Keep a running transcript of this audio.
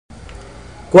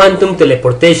Quantum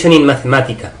Teleportation in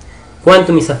Mathematica.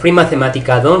 Quantum is a free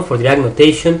Mathematica add-on for Dirac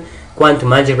notation,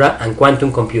 quantum algebra, and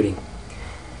quantum computing.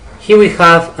 Here we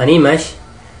have an image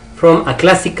from a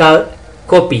classical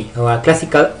copy or a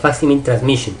classical facsimile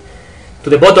transmission. To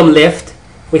the bottom left,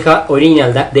 we have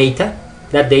original data.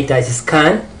 That data is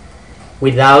scanned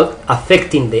without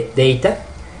affecting the data.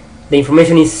 The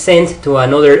information is sent to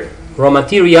another raw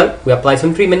material. We apply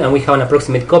some treatment and we have an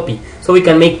approximate copy. So we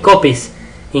can make copies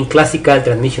in classical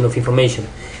transmission of information.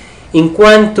 In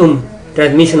quantum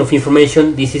transmission of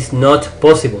information, this is not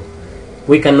possible.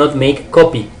 We cannot make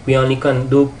copy. We only can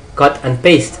do cut and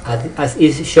paste, as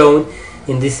is shown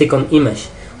in this second image.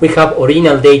 We have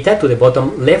original data to the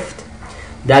bottom left.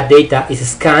 That data is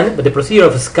scanned, but the procedure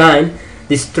of scan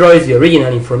destroys the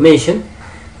original information.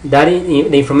 That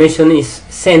the information is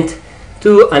sent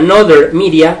to another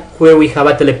media where we have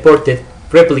a teleported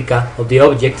replica of the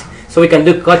object. So we can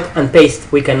do cut and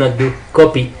paste. We cannot do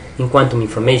copy in quantum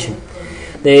information.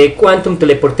 The quantum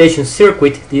teleportation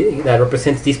circuit that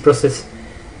represents this process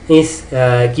is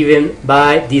given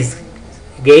by these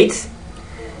gates.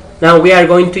 Now we are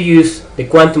going to use the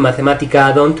Quantum Mathematica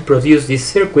add-on to produce this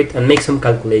circuit and make some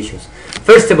calculations.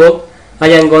 First of all, I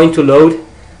am going to load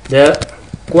the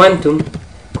quantum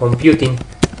computing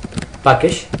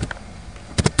package.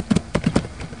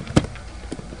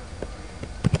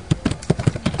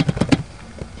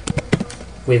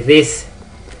 With this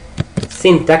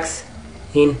syntax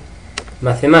in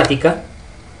Mathematica,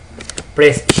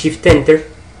 press Shift Enter.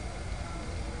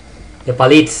 The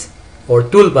palettes or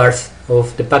toolbars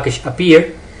of the package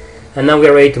appear, and now we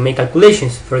are ready to make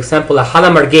calculations. For example, a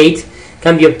Hadamard gate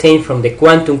can be obtained from the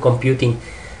quantum computing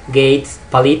gates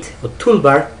palette or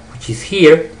toolbar, which is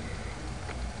here.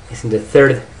 It's in the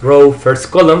third row,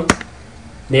 first column.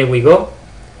 There we go.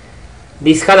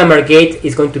 This Hadamard gate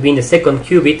is going to be in the second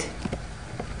qubit.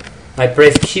 I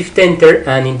press Shift Enter,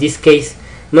 and in this case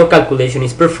no calculation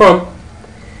is performed.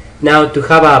 Now to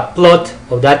have a plot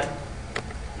of that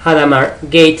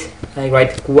Hadamard gate, I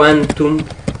write quantum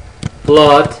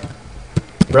plot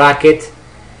bracket,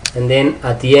 and then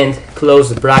at the end close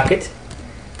the bracket,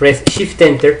 press Shift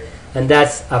Enter, and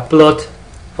that's a plot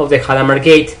of the Hadamard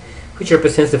gate, which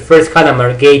represents the first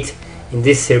Hadamard gate in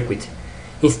this circuit.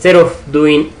 Instead of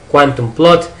doing quantum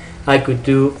plot, I could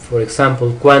do, for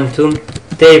example, quantum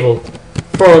table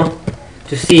form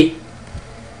to see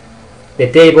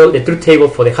the table, the truth table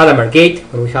for the Hadamard gate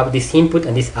when we have this input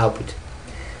and this output.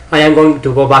 I am going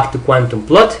to go back to quantum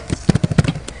plot.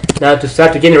 Now to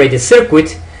start to generate the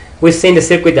circuit, we say in the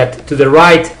circuit that to the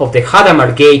right of the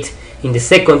Hadamard gate in the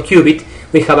second qubit,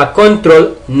 we have a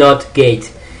control NOT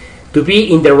gate. To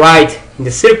be in the right in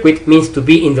the circuit means to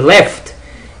be in the left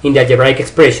in the algebraic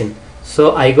expression.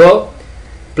 So I go,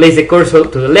 place the cursor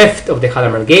to the left of the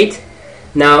Hadamard gate.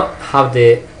 Now have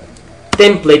the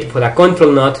template for the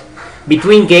control NOT.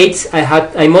 Between gates,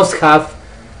 I must have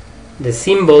the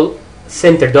symbol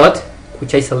center dot,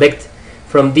 which I select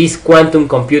from this quantum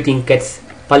computing gates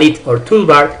palette or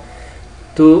toolbar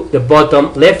to the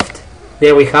bottom left.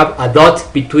 There we have a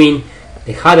dot between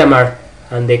the Hadamard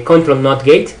and the control NOT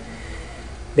gate.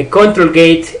 The control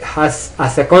gate has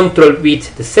as a control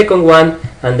bit the second one,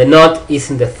 and the NOT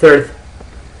is in the third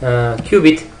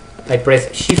qubit. I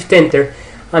press Shift Enter,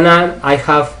 and I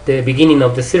have the beginning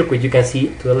of the circuit. You can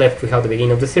see to the left we have the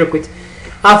beginning of the circuit.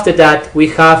 After that we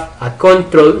have a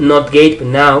control NOT gate, but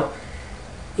now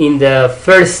in the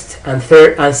first and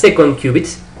third and second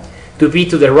qubits. To be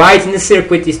to the right in the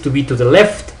circuit is to be to the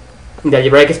left in the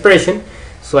algebraic expression.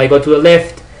 So I go to the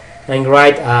left and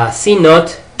write a C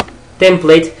NOT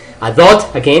template, a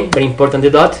dot, again very important, the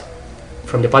dot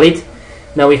from the palette.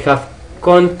 Now we have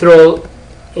control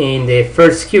in the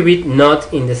first qubit,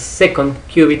 NOT in the second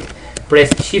qubit.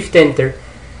 Press Shift Enter,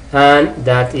 and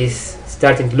that is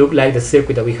starting to look like the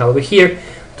circuit that we have over here.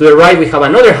 To the right we have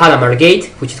another Hadamard gate,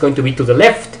 which is going to be to the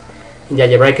left in the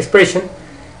algebraic expression.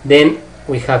 Then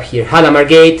we have here Hadamard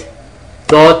gate,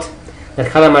 dot.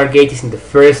 That Hadamard gate is in the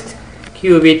first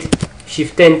qubit.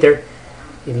 Shift Enter,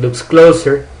 it looks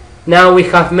closer. Now we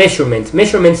have measurements.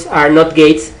 Measurements are not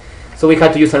gates, so we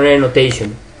have to use another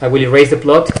notation. I will erase the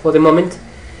plot for the moment.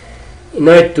 In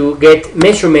order to get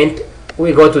measurement,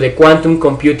 we go to the quantum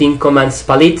computing commands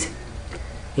palette.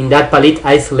 In that palette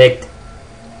I select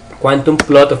quantum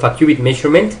plot of a qubit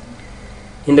measurement.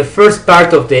 In the first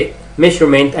part of the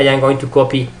measurement I am going to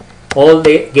copy all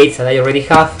the gates that I already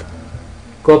have.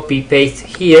 Copy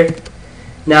paste here.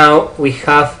 Now we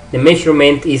have the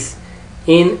measurement is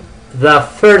in the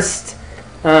first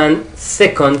and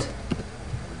second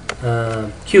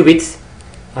qubits.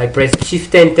 I press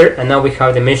Shift Enter, and now we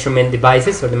have the measurement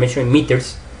devices or the measuring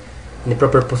meters in the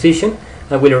proper position.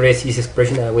 I will erase this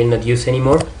expression that I will not use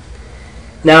anymore.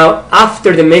 Now,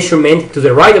 after the measurement, to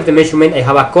the right of the measurement, I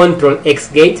have a control X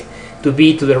gate. To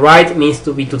be to the right means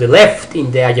to be to the left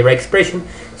in the algebraic expression.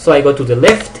 So I go to the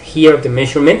left here of the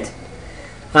measurement,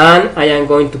 and I am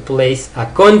going to place a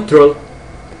control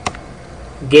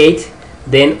gate.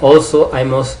 Then also I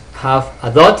must have a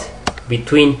dot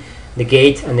between the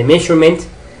gate and the measurement.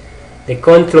 The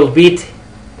control bit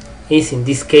is in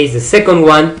this case the second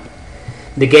one.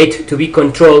 The gate to be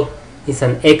controlled is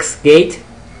an X gate,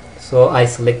 so I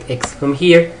select X from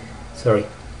here. Sorry,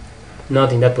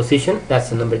 not in that position, that's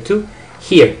the number 2.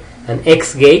 Here, an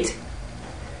X gate,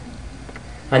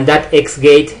 and that X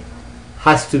gate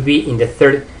has to be in the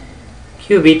third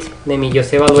qubit. Let me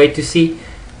just evaluate to see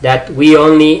that we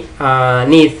only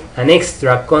need an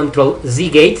extra control Z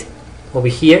gate over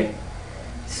here.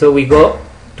 So we go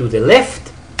to the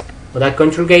left of that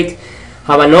control gate,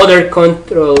 have another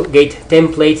control gate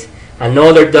template,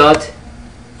 another dot,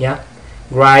 yeah,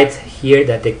 right here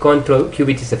that the control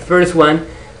qubit is the first one,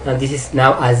 and this is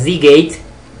now a Z gate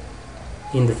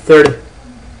in the third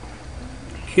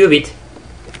qubit,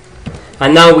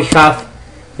 and now we have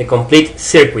the complete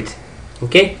circuit.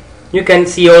 Okay, you can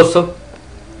see also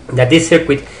that this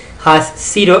circuit has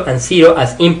 0 and 0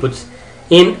 as inputs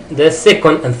in the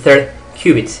second and third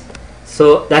qubits.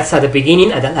 So that's at the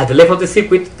beginning, at the left of the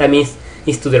circuit. That means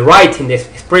it's to the right in this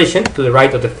expression, to the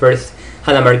right of the first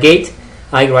Hadamard gate.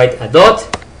 I write a dot,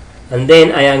 and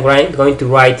then I am going to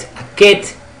write a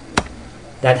ket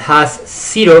that has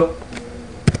 0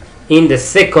 in the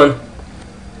second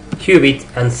qubit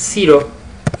and 0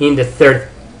 in the third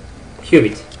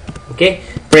qubit. Okay,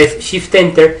 press Shift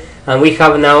Enter, and we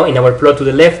have now in our plot to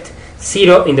the left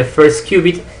 0 in the first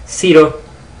qubit, 0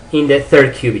 in the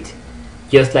third qubit,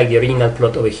 just like the original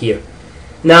plot over here.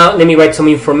 Now let me write some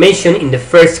information in the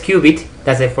first qubit.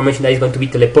 That's the information that is going to be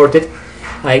teleported.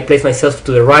 I place myself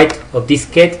to the right of this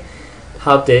ket,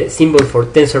 have the symbol for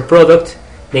tensor product,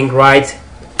 then write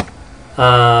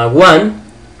 1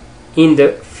 in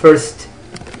the first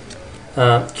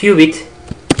qubit,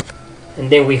 and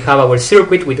then we have our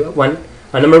circuit with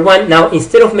number 1. Now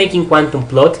instead of making quantum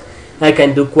plot, I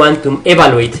can do quantum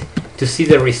evaluate to see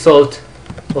the result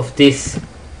of this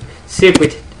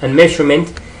circuit and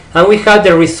measurement, and we have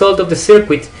the result of the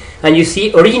circuit. And you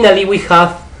see, originally we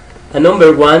have a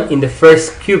number 1 in the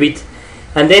first qubit,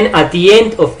 and then at the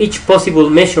end of each possible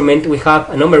measurement we have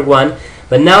a number 1,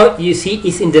 but now you see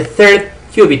it's in the third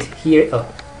qubit. Here,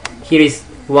 here is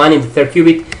 1 in the third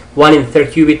qubit, 1 in the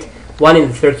third qubit, 1 in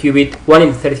the third qubit, 1 in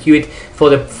the third qubit, for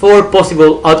the 4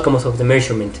 possible outcomes of the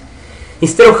measurement.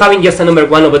 Instead of having just a number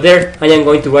 1 over there, I am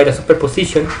going to write a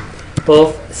superposition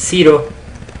of 0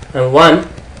 and 1.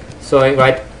 So I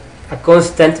write a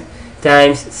constant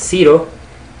times 0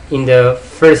 in the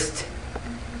first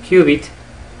qubit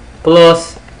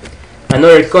plus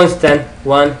another constant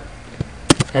 1,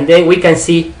 and then we can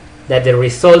see that the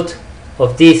result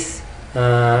of this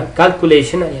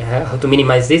calculation, I have to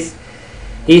minimize this,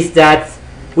 is that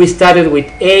we started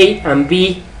with A and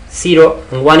B, 0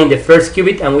 and 1 in the first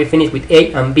qubit, and we finished with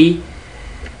A and B,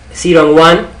 0 and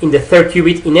 1 in the third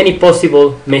qubit in any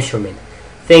possible measurement.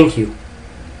 Thank you.